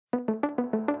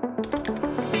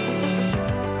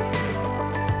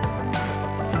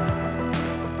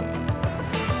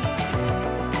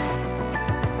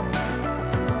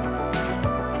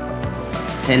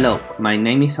Hello, my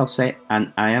name is Jose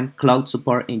and I am Cloud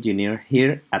Support Engineer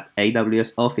here at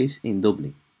AWS Office in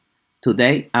Dublin.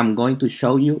 Today I'm going to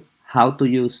show you how to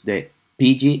use the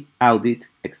Pgaudit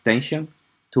extension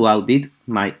to audit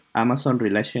my Amazon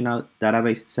Relational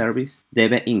Database Service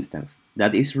DB instance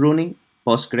that is running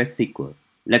PostgreSQL.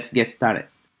 Let's get started.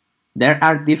 There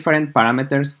are different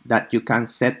parameters that you can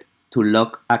set to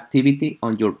log activity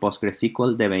on your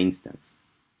PostgreSQL DB instance.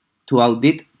 To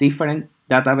audit different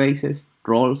databases,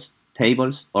 roles,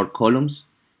 tables, or columns,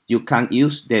 you can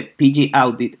use the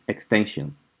Pgaudit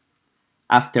extension.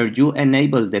 After you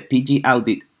enable the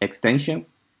Pgaudit extension,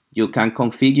 you can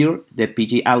configure the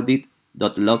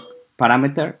pgaudit.log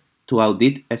parameter to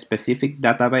audit specific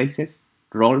databases,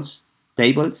 roles,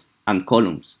 tables, and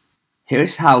columns.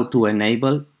 Here's how to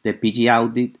enable the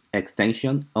Pgaudit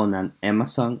extension on an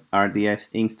Amazon RDS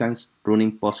instance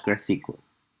running PostgreSQL.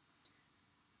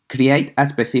 Create a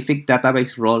specific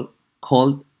database role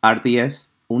called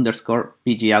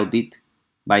RDS_Pgaudit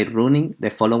by running the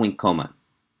following command.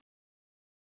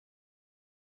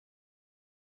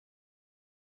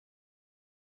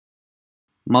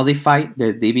 Modify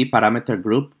the DB parameter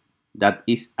group that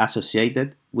is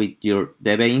associated with your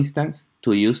DB instance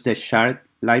to use the shared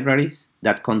libraries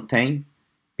that contain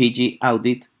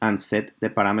Pgaudit and set the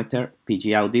parameter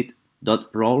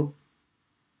pgaudit.role.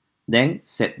 Then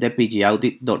set the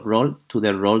pgaudit.role to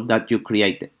the role that you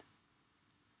created,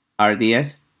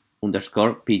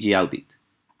 RDS_Pgaudit.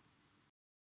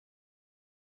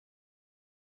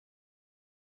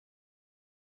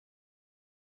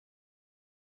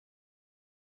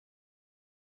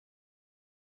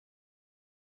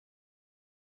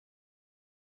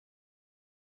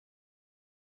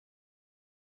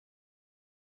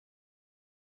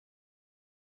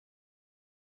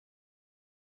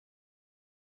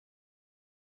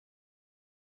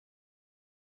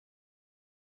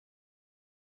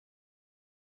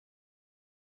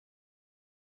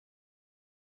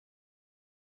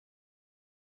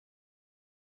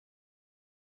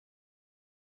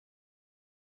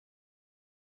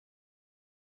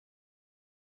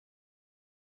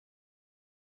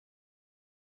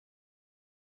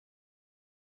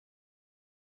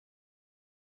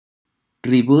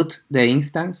 Reboot the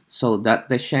instance so that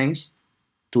the changes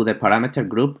to the parameter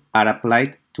group are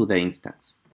applied to the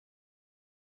instance.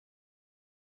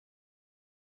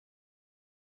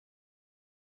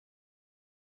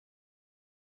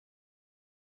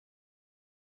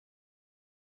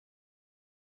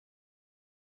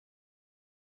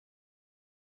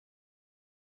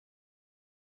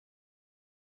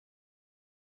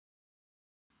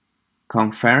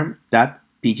 Confirm that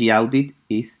Pgaudit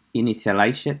is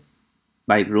initialized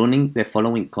by running the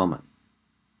following command.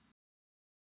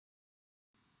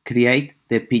 Create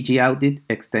the Pgaudit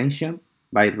extension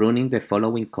by running the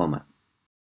following command.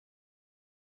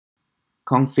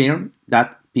 Confirm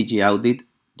that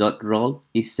Pgaudit.role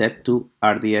is set to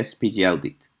RDS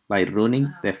Pgaudit by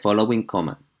running the following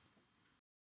command.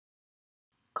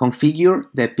 Configure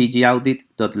the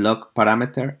Pgaudit.log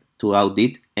parameter to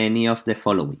audit any of the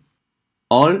following.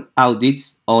 All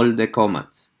audits all the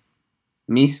commands.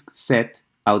 Misc_set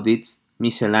audits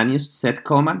miscellaneous set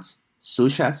commands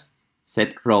such as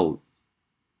set_role.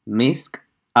 Misc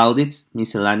audits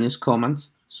miscellaneous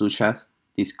commands such as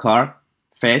discard,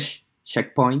 fetch,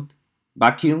 checkpoint,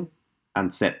 vacuum,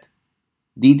 and set.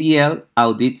 DDL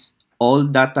audits all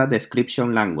data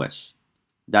description language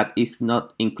that is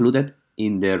not included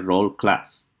in the role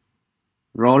class.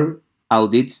 Role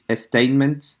audits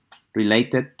statements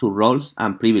related to roles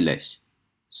and privileges,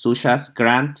 such as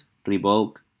grant,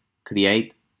 revoke,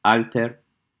 create, alter,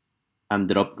 and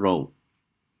drop role.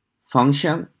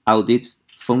 Function audits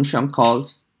function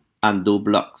calls and do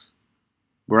blocks.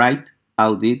 Write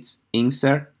audits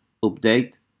insert,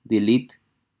 update, delete,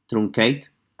 truncate,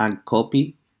 and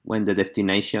copy when the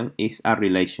destination is a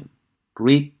relation.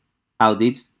 Read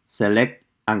audits select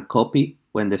and copy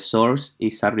when the source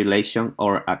is a relation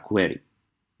or a query.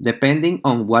 Depending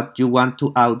on what you want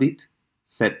to audit,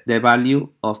 set the value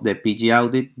of the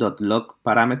pgaudit.log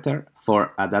parameter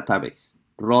for a database,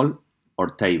 role, or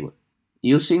table,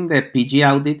 using the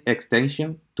Pgaudit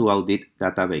extension to audit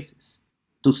databases.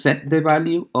 To set the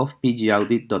value of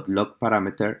pgaudit.log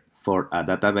parameter for a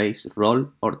database,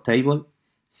 role, or table,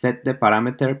 set the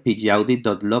parameter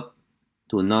pgaudit.log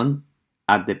to none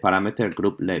at the parameter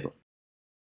group level.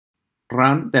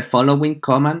 Run the following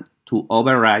command to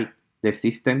override the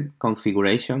system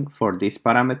configuration for this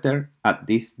parameter at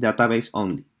this database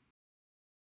only.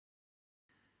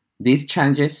 This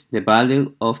changes the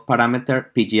value of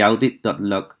parameter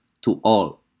pgaudit.log to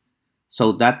all,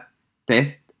 so that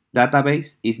test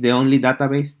database is the only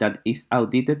database that is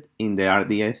audited in the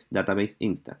RDS database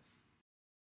instance.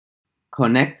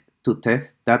 Connect to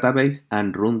test database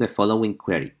and run the following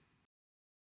query.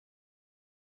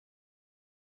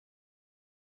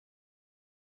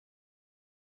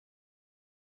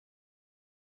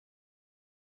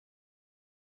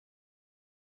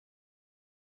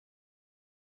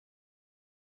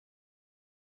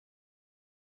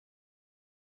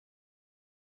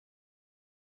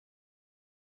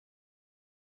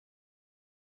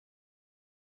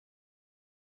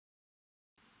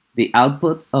 The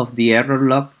output of the error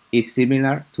log is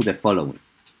similar to the following.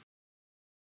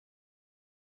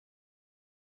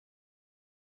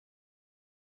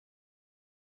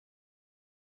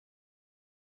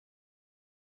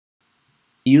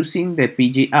 Using the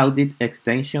Pgaudit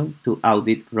extension to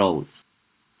audit roles.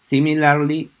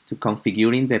 Similarly to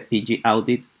configuring the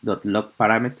Pgaudit.log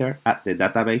parameter at the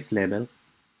database level,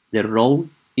 the role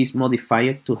is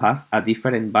modified to have a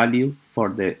different value for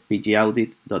the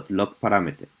Pgaudit.log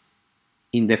parameter.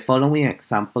 In the following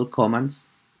example commands,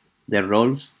 the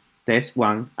roles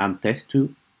test1 and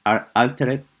test2 are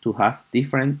altered to have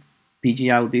different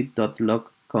Pgaudit.log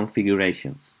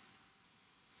configurations.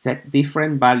 Set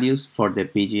different values for the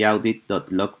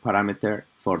Pgaudit.log parameter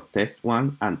for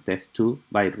test1 and test2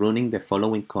 by running the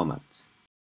following commands.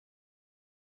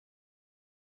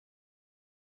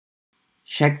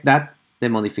 Check that the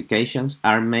modifications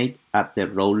are made at the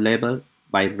role level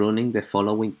by running the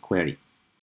following query.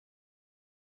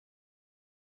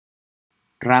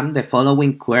 Run the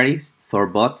following queries for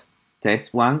both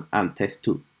test1 and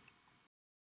test2.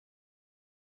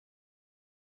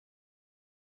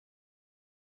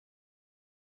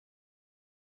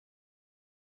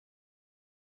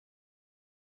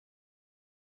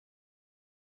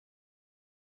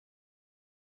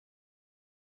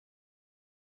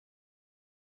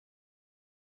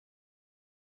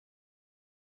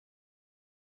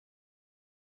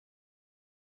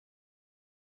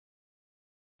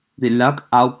 The log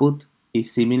output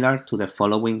is similar to the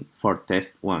following for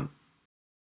test1.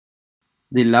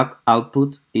 The log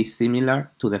output is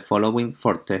similar to the following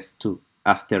for test2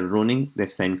 after running the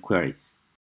same queries.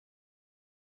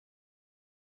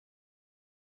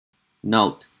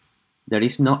 Note: there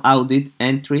is no audit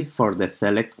entry for the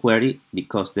select query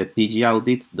because the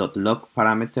pgaudit.log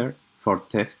parameter for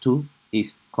test2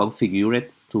 is configured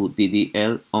to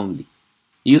DDL only.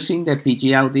 Using the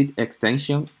Pgaudit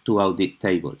extension to audit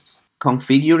tables.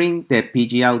 Configuring the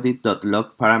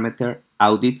Pgaudit.log parameter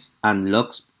audits and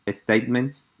logs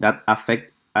statements that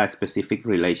affect a specific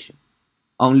relation.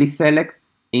 Only select,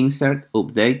 insert,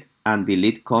 update, and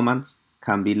delete commands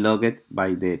can be logged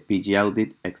by the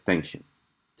Pgaudit extension.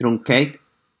 Truncate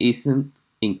isn't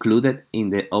included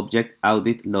in the object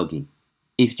audit logging.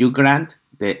 If you grant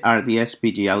the RDS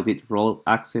Pgaudit role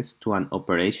access to an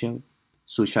operation,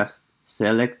 such as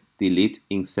select, delete,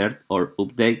 insert, or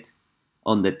update,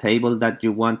 on the table that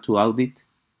you want to audit,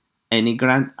 any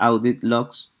grant audit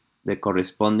logs the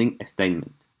corresponding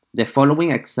statement. The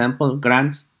following example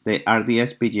grants the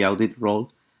RDS Pgaudit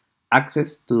role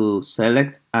access to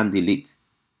select and delete,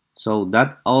 so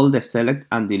that all the select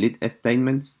and delete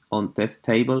statements on test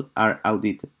table are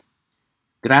audited.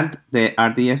 Grant the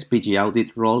RDS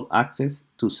Pgaudit role access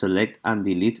to select and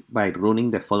delete by running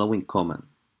the following command.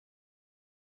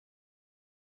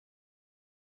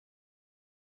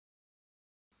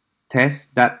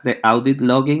 Test that the audit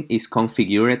logging is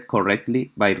configured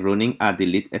correctly by running a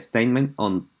delete statement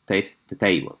on test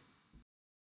table.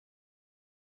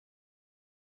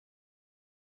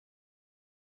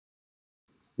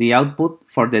 The output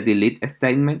for the delete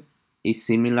statement is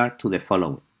similar to the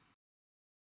following.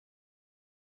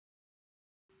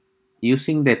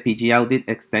 Using the Pgaudit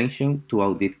extension to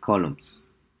audit columns.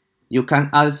 You can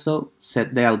also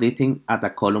set the auditing at a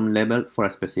column level for a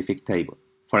specific table.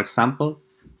 For example,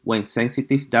 when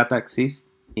sensitive data exists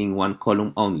in one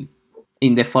column only.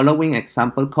 In the following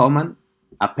example command,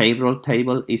 a payroll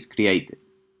table is created,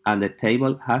 and the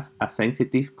table has a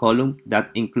sensitive column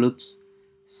that includes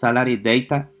salary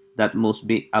data that must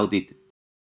be audited.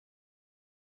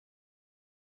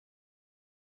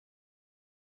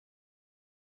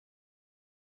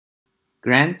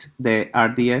 Grant the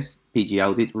RDS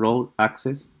Pgaudit role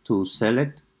access to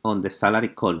select on the salary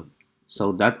column,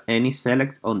 so that any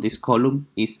select on this column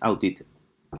is audited.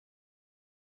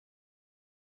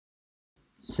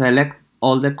 Select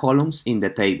all the columns in the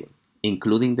table,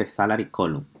 including the salary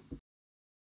column.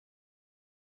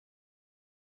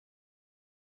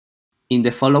 In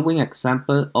the following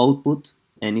example output,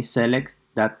 any select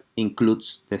that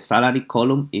includes the salary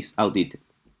column is audited.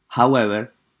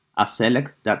 However, A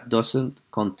select that doesn't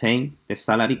contain the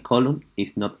salary column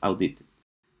is not audited.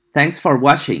 Thanks for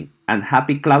watching and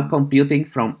happy cloud computing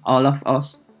from all of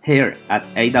us here at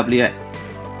AWS.